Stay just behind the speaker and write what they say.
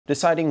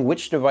deciding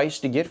which device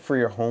to get for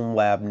your home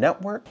lab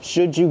network.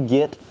 Should you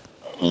get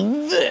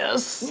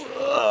this?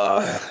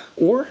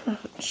 Or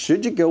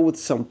should you go with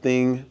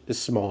something as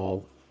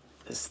small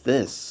as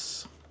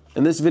this?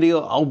 In this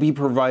video, I'll be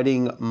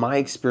providing my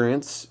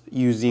experience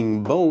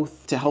using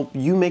both to help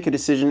you make a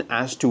decision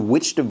as to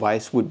which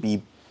device would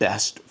be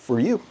best for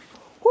you.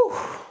 Whew.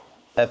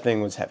 That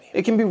thing was heavy.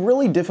 It can be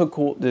really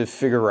difficult to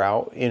figure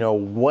out,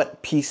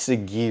 what piece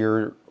of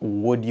gear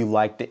would you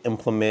like to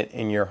implement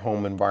in your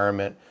home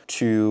environment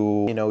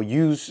to,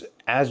 use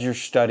as you're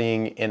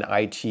studying in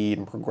IT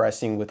and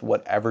progressing with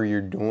whatever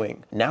you're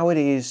doing.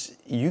 Nowadays,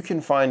 you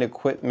can find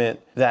equipment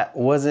that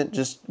wasn't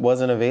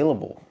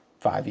available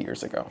 5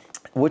 years ago,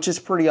 which is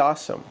pretty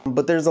awesome.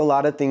 But there's a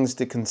lot of things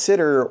to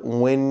consider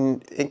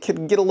when it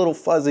can get a little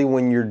fuzzy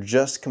when you're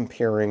just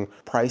comparing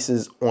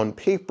prices on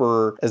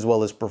paper as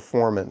well as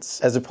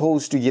performance, as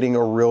opposed to getting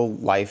a real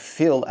life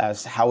feel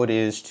as how it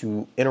is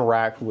to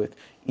interact with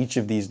each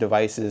of these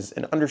devices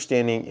and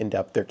understanding in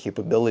depth their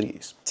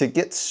capabilities. To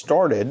get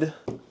started,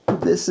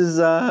 this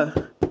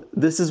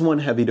is one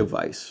heavy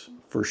device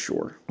for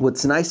sure.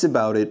 What's nice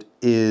about it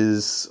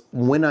is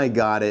when I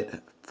got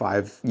it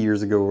 5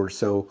 years ago or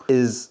so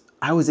is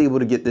I was able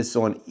to get this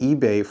on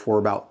eBay for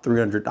about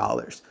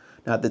 $300.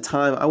 Now at the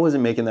time I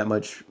wasn't making that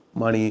much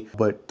money,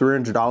 but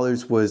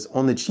 $300 was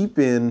on the cheap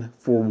end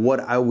for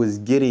what I was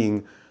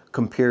getting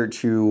compared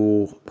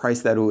to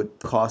price that it would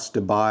cost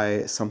to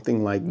buy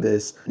something like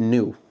this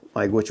new,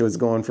 which was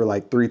going for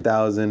like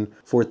 $3,000,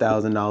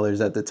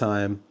 $4,000 at the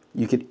time.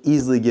 You could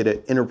easily get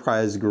an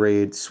enterprise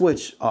grade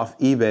switch off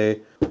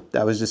eBay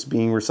that was just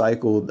being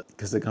recycled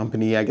because the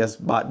company, I guess,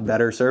 bought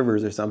better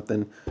servers or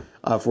something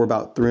for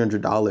about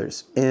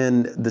 $300.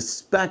 And the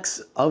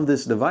specs of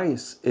this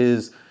device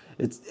is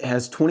it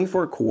has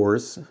 24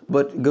 cores,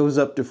 but goes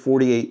up to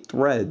 48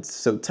 threads.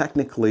 So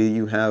technically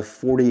you have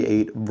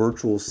 48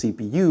 virtual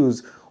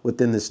CPUs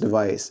within this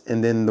device.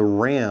 And then the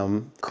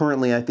RAM,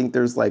 currently I think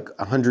there's like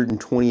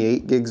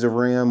 128 gigs of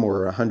RAM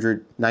or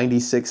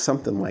 196,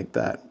 something like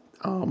that.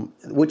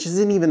 Which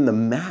isn't even the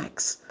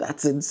max.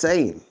 That's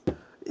insane.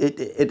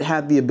 It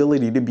had the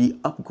ability to be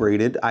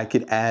upgraded. I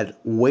could add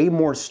way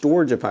more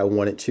storage if I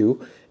wanted to.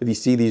 If you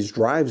see these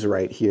drives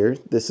right here,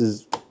 this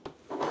is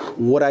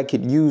what I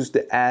could use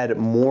to add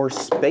more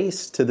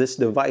space to this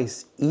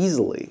device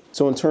easily.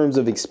 So in terms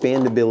of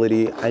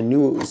expandability, I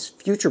knew it was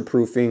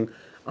future-proofing,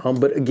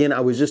 but again,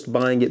 I was just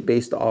buying it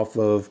based off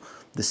of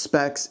the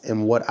specs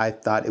and what I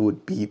thought it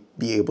would be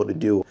able to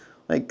do.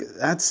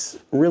 That's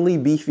really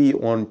beefy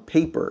on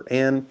paper.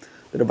 And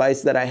the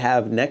device that I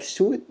have next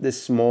to it,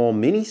 this small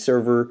mini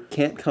server,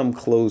 can't come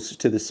close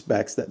to the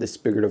specs that this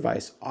bigger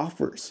device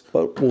offers.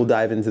 But we'll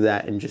dive into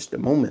that in just a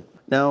moment.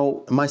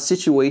 Now, my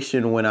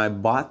situation when I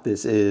bought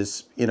this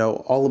is,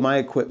 all of my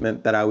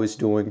equipment that I was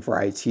doing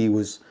for IT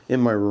was in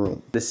my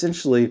room.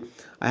 Essentially,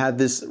 I had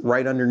this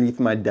right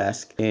underneath my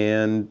desk,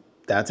 and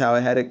that's how I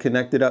had it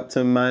connected up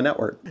to my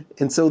network.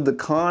 And so the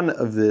con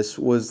of this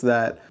was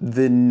that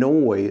the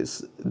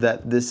noise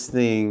that this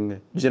thing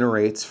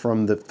generates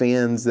from the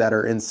fans that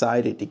are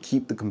inside it to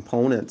keep the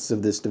components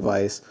of this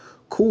device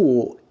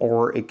cool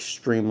are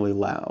extremely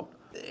loud.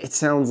 It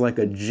sounds like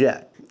a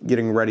jet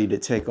getting ready to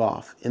take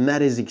off, and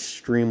that is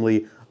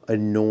extremely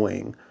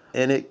annoying.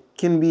 And it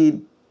can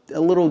be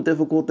a little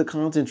difficult to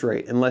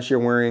concentrate unless you're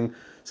wearing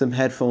some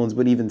headphones,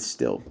 but even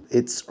still,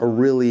 it's a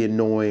really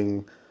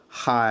annoying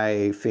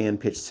high fan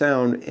pitch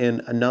sound.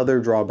 And another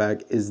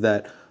drawback is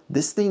that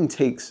this thing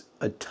takes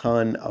a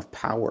ton of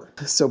power.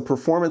 So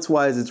performance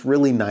wise, it's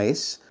really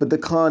nice, but the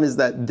con is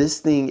that this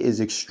thing is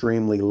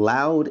extremely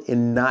loud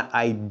and not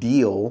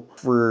ideal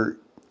for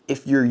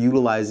if you're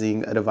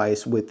utilizing a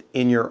device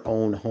within your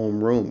own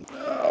home room.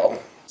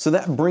 So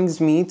that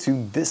brings me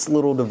to this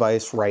little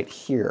device right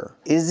here.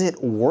 Is it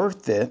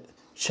worth it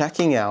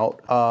checking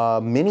out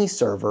a mini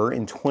server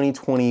in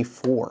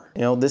 2024?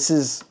 This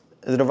is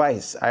the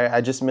device I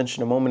just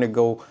mentioned a moment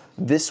ago.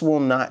 This will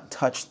not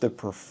touch the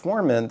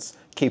performance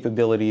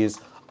capabilities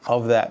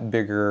of that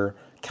bigger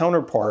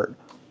counterpart,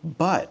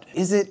 but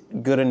is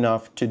it good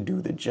enough to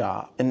do the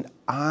job? And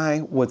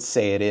I would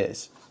say it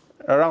is,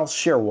 and I'll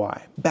share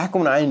why. Back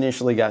when I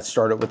initially got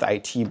started with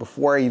IT,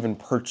 before I even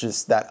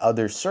purchased that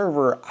other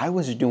server, I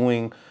was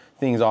doing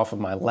things off of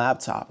my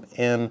laptop,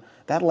 and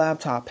that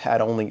laptop had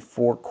only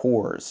 4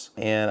 cores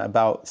and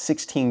about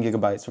 16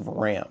 gigabytes of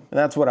RAM. And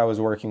that's what I was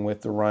working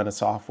with to run a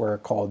software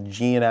called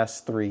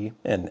GNS3,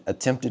 and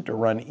attempted to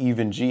run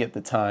EvenG at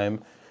the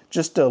time,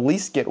 just to at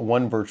least get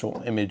one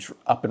virtual image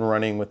up and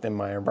running within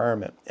my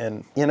environment.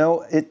 And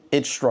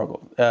it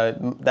struggled.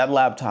 That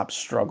laptop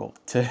struggled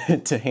to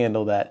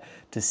handle that,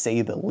 to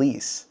say the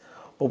least.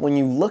 But when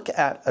you look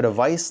at a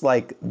device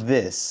like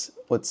this,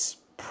 what's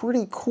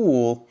pretty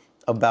cool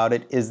about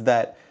it is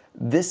that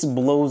this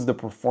blows the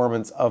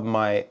performance of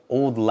my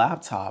old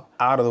laptop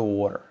out of the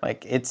water.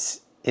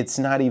 It's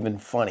not even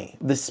funny.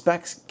 The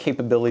specs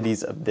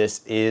capabilities of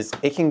this is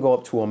it can go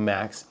up to a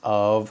max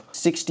of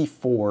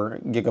 64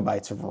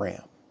 gigabytes of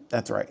RAM.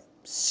 That's right,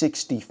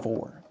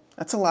 64.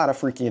 That's a lot of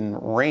freaking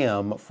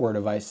RAM for a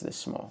device this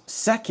small.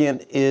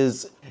 Second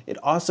is it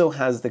also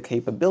has the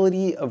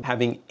capability of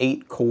having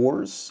 8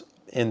 cores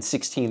and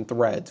 16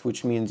 threads,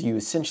 which means you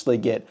essentially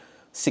get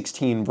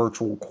 16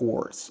 virtual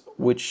cores,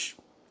 which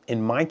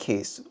in my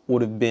case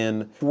would have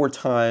been 4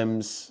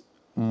 times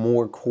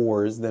more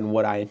cores than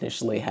what I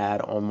initially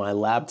had on my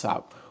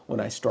laptop when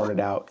I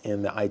started out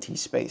in the IT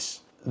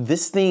space.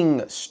 This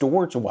thing,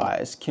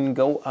 storage-wise, can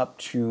go up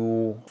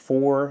to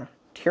 4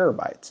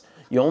 terabytes.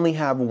 You only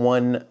have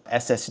one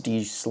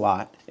SSD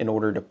slot in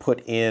order to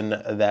put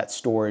in that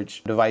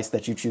storage device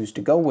that you choose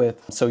to go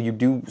with. So you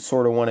do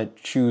sort of want to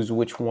choose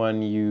which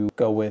one you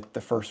go with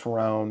the first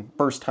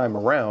time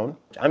around.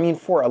 I mean,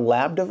 for a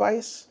lab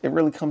device, it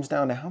really comes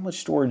down to how much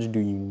storage do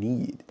you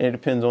need. And it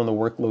depends on the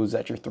workloads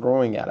that you're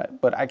throwing at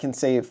it. But I can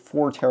say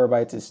 4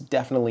 terabytes is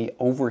definitely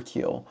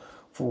overkill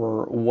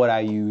for what I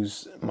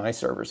use my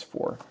servers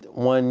for.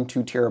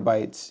 1-2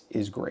 terabytes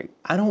is great.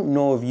 I don't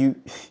know if you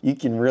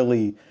can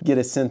really get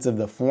a sense of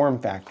the form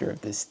factor of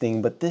this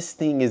thing, but this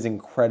thing is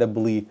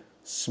incredibly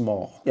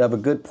small. You have a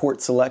good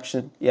port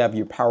selection. You have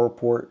your power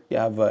port. You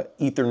have an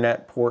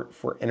Ethernet port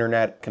for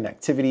internet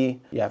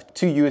connectivity. You have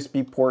 2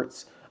 USB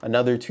ports,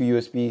 another 2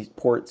 USB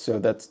ports, so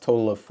that's a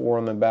total of 4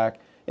 on the back,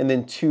 and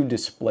then 2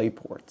 display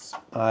ports.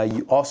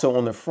 You also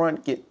on the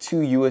front get 2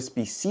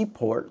 USB-C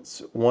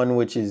ports, one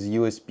which is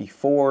USB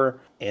 4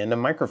 and a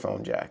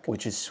microphone jack,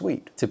 which is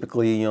sweet.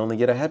 Typically you only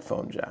get a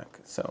headphone jack,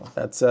 so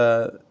that's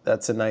a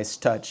nice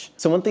touch.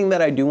 So one thing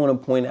that I do want to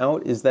point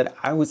out is that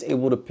I was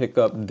able to pick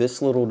up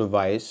this little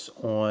device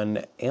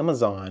on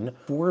Amazon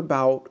for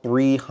about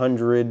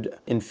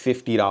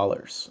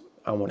 $350.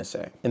 I want to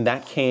say. And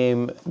that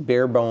came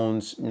bare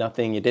bones,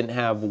 nothing. It didn't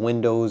have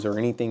Windows or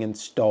anything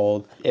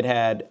installed. It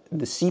had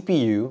the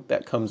CPU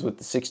that comes with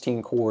the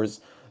 16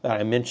 cores that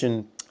I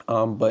mentioned,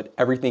 but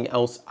everything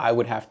else I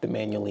would have to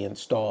manually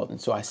install.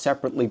 And so I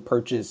separately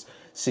purchased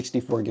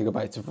 64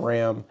 gigabytes of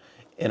RAM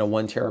and a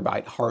 1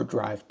 terabyte hard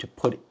drive to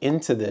put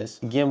into this.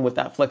 Again, with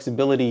that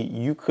flexibility,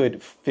 you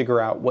could figure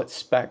out what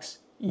specs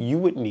you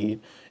would need,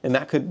 and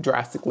that could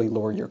drastically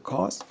lower your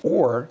cost.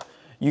 Or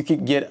you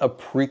could get a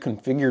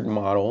pre-configured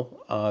model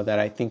that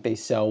I think they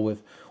sell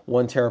with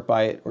 1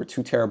 terabyte or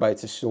 2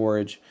 terabytes of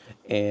storage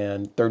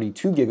and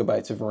 32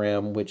 gigabytes of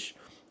RAM, which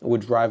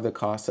would drive the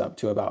cost up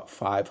to about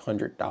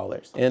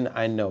 $500. And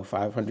I know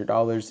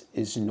 $500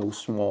 is no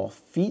small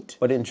feat,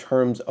 but in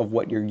terms of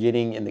what you're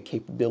getting and the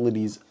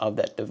capabilities of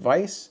that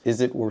device,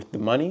 is it worth the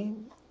money?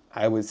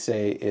 I would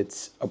say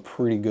it's a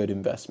pretty good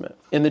investment.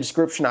 In the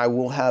description, I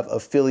will have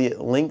affiliate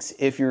links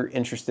if you're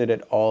interested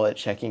at all at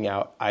checking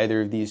out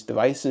either of these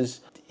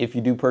devices. If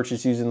you do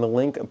purchase using the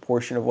link, a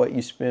portion of what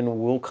you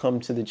spend will come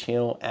to the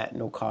channel at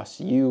no cost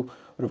to you.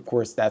 But of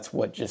course, that's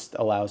what just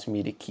allows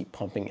me to keep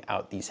pumping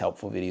out these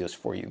helpful videos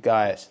for you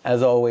guys.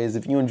 As always,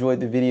 if you enjoyed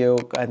the video,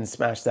 go ahead and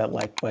smash that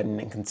like button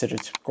and consider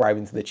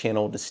subscribing to the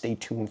channel to stay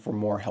tuned for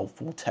more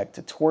helpful tech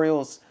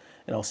tutorials.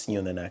 And I'll see you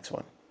in the next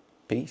one.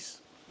 Peace.